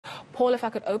Paul, if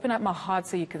I could open up my heart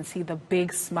so you can see the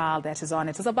big smile that is on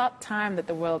it. It's about time that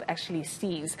the world actually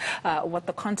sees what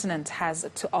the continent has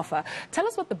to offer. Tell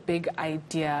us what the big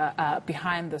idea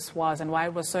behind this was and why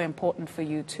it was so important for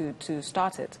you to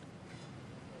start it.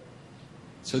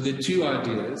 So there are two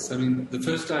ideas. I mean, the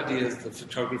first idea is the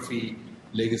Photography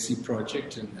Legacy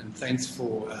Project, and thanks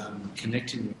for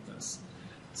connecting with us.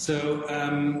 So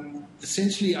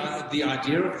essentially, the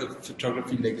idea of the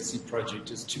Photography Legacy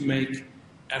Project is to make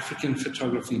African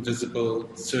photography visible,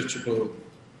 searchable,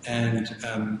 and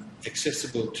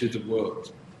accessible to the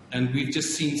world. And we've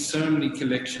just seen so many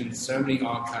collections, so many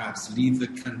archives leave the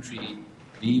country,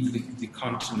 leave the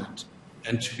continent,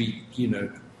 and to be,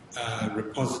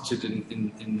 reposited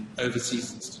in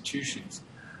overseas institutions.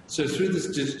 So through this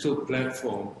digital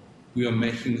platform, we are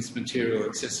making this material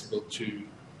accessible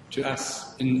to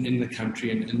us in the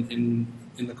country and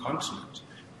in the continent.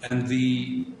 And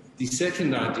the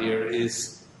second idea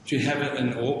is to have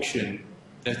an auction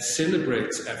that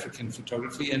celebrates African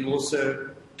photography and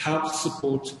also helps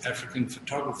support African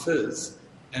photographers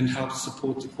and helps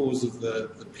support the cause of the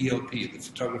PLP, the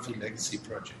Photography Legacy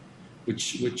Project,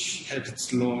 which had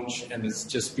its launch and is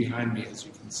just behind me, as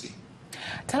you can see.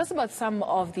 Tell us about some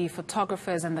of the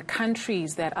photographers and the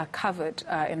countries that are covered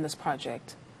in this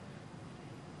project.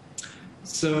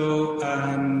 So,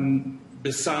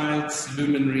 besides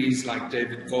luminaries like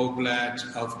David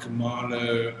Goldblatt, Alf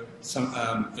Kamalo, some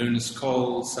Ernest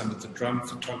Cole, some of the drum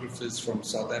photographers from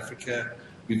South Africa,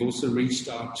 we've also reached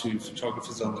out to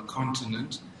photographers on the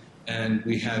continent, and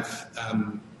we have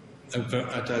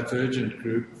a divergent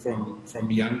group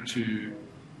from young to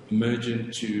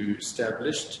emergent to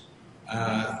established.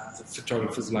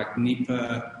 Photographers like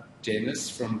Nipa Dennis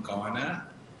from Ghana,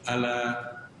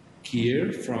 Ala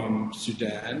Kier from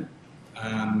Sudan,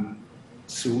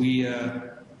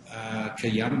 Suia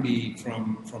Kayambi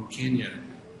from Kenya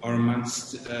are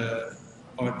amongst,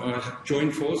 are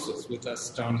joined forces with us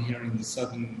down here in the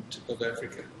southern tip of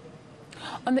Africa.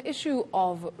 On the issue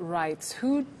of rights,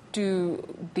 who do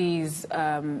these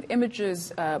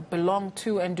images belong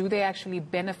to, and do they actually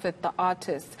benefit the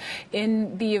artists?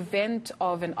 In the event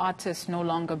of an artist no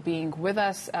longer being with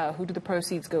us, who do the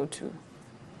proceeds go to?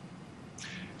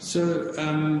 So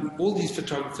all these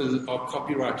photographers are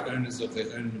copyright owners of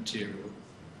their own material.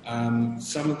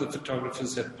 Some of the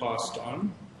photographers have passed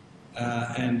on,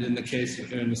 and in the case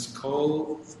of Ernest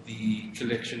Cole, the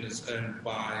collection is owned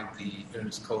by the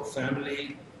Ernest Cole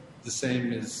family. The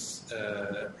same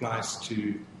applies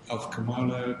to Alf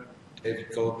Kamalo, David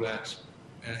Goldblatt,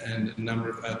 and a number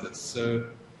of others. So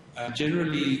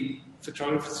generally,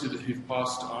 photographers who've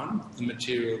passed on, the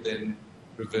material then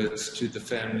reverts to the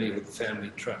family or the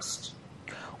family trust.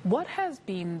 What has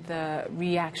been the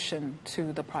reaction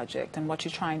to the project and what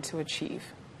you're trying to achieve?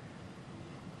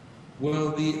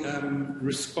 Well, the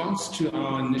response to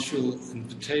our initial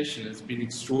invitation has been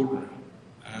extraordinary.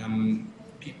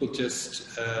 People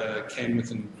just came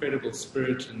with an incredible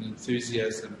spirit and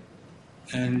enthusiasm,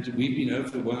 and we've been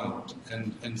overwhelmed.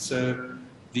 And so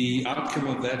the outcome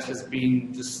of that has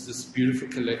been this beautiful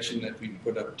collection that we've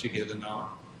put up together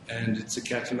now. And it's a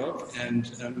catalogue, and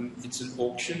it's an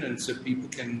auction, and so people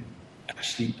can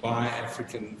actually buy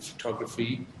African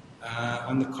photography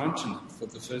on the continent for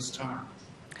the first time.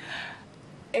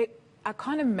 I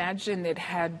can't imagine it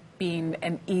had been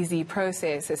an easy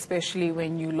process, especially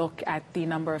when you look at the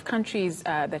number of countries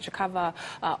that you cover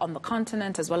on the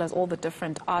continent, as well as all the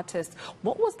different artists.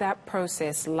 What was that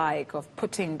process like of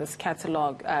putting this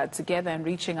catalogue together and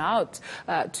reaching out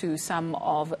to some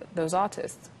of those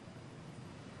artists?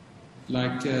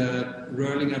 Like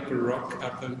rolling up a rock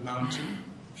up a mountain,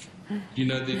 you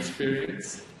know the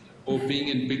experience, or being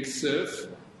in big surf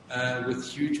with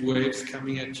huge waves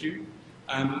coming at you.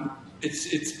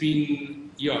 It's been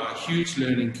a huge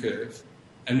learning curve,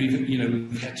 and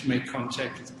we've had to make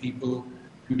contact with people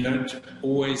who don't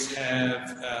always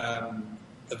have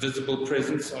a visible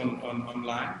presence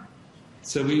online.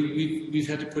 So we've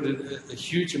had to put a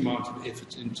huge amount of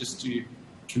effort in just to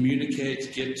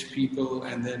communicate, get to people,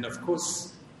 and then, of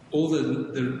course, all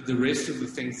the rest of the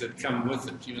things that come with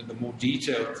it, the more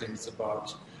detailed things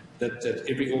about that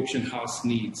every auction house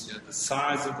needs, the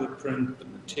size of the print, the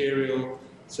material.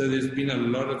 So there's been a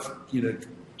lot of,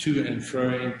 to and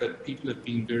froing, but people have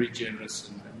been very generous,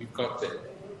 and we've got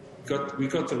that. We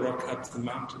got the rock up the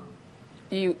mountain.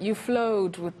 you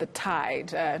flowed with the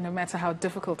tide, no matter how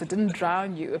difficult. It didn't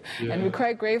drown you. Yeah. And we're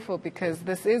quite grateful because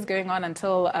this is going on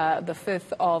until the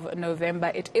 5th of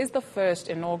November. It is the first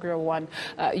inaugural one.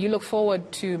 You look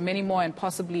forward to many more and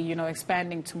possibly,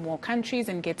 expanding to more countries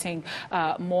and getting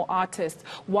more artists.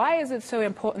 Why is it so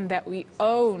important that we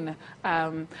own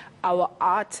our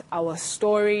art, our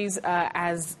stories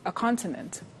as a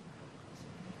continent?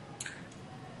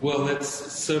 Well, that's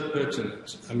so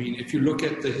pertinent. I mean, if you look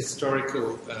at the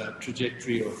historical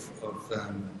trajectory of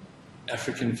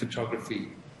African photography,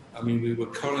 I mean, we were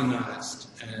colonized,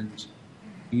 and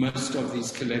most of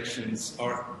these collections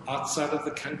are outside of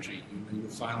the country. You will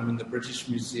find them in the British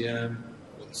Museum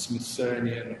or the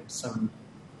Smithsonian or some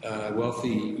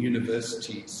wealthy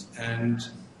universities. And,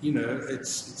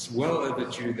 it's well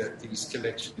overdue that these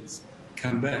collections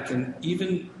come back. And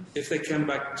even if they come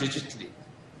back digitally,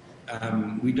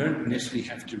 we don't necessarily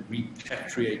have to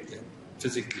repatriate them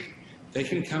physically. They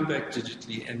can come back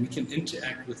digitally, and we can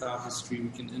interact with our history, we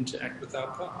can interact with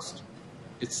our past.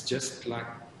 It's just like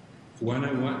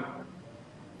 101.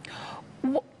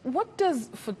 What does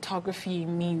photography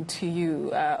mean to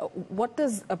you? What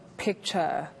does a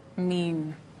picture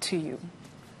mean to you?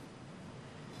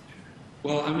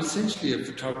 Well, I'm essentially a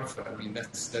photographer. I mean,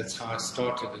 that's how I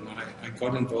started, and I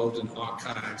got involved in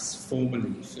archives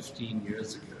formally 15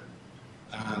 years ago.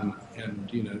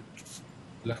 And,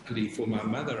 luckily for my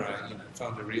mother, I,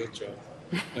 found a real job.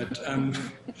 But,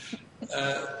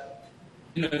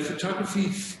 photography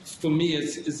for me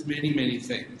is many, many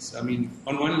things. I mean,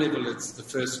 on one level, it's the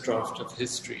first draft of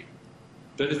history.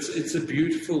 But it's a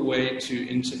beautiful way to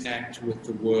interact with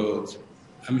the world.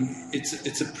 I mean,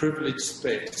 it's a privileged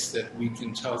space that we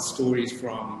can tell stories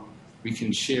from, we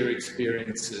can share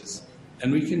experiences,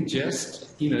 and we can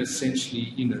just,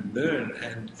 essentially, learn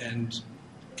and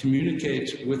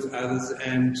communicate with others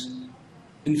and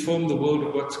inform the world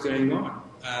of what's going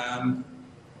on.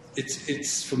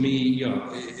 It's for me,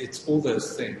 it's all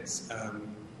those things.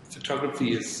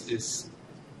 Photography is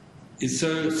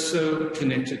so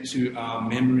connected to our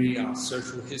memory, our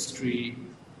social history,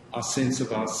 our sense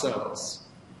of ourselves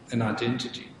and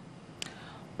identity.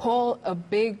 Paul, a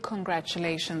big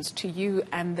congratulations to you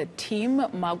and the team.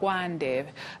 Magwande,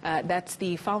 that's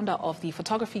the founder of the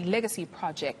Photography Legacy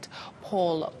Project,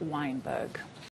 Paul Weinberg.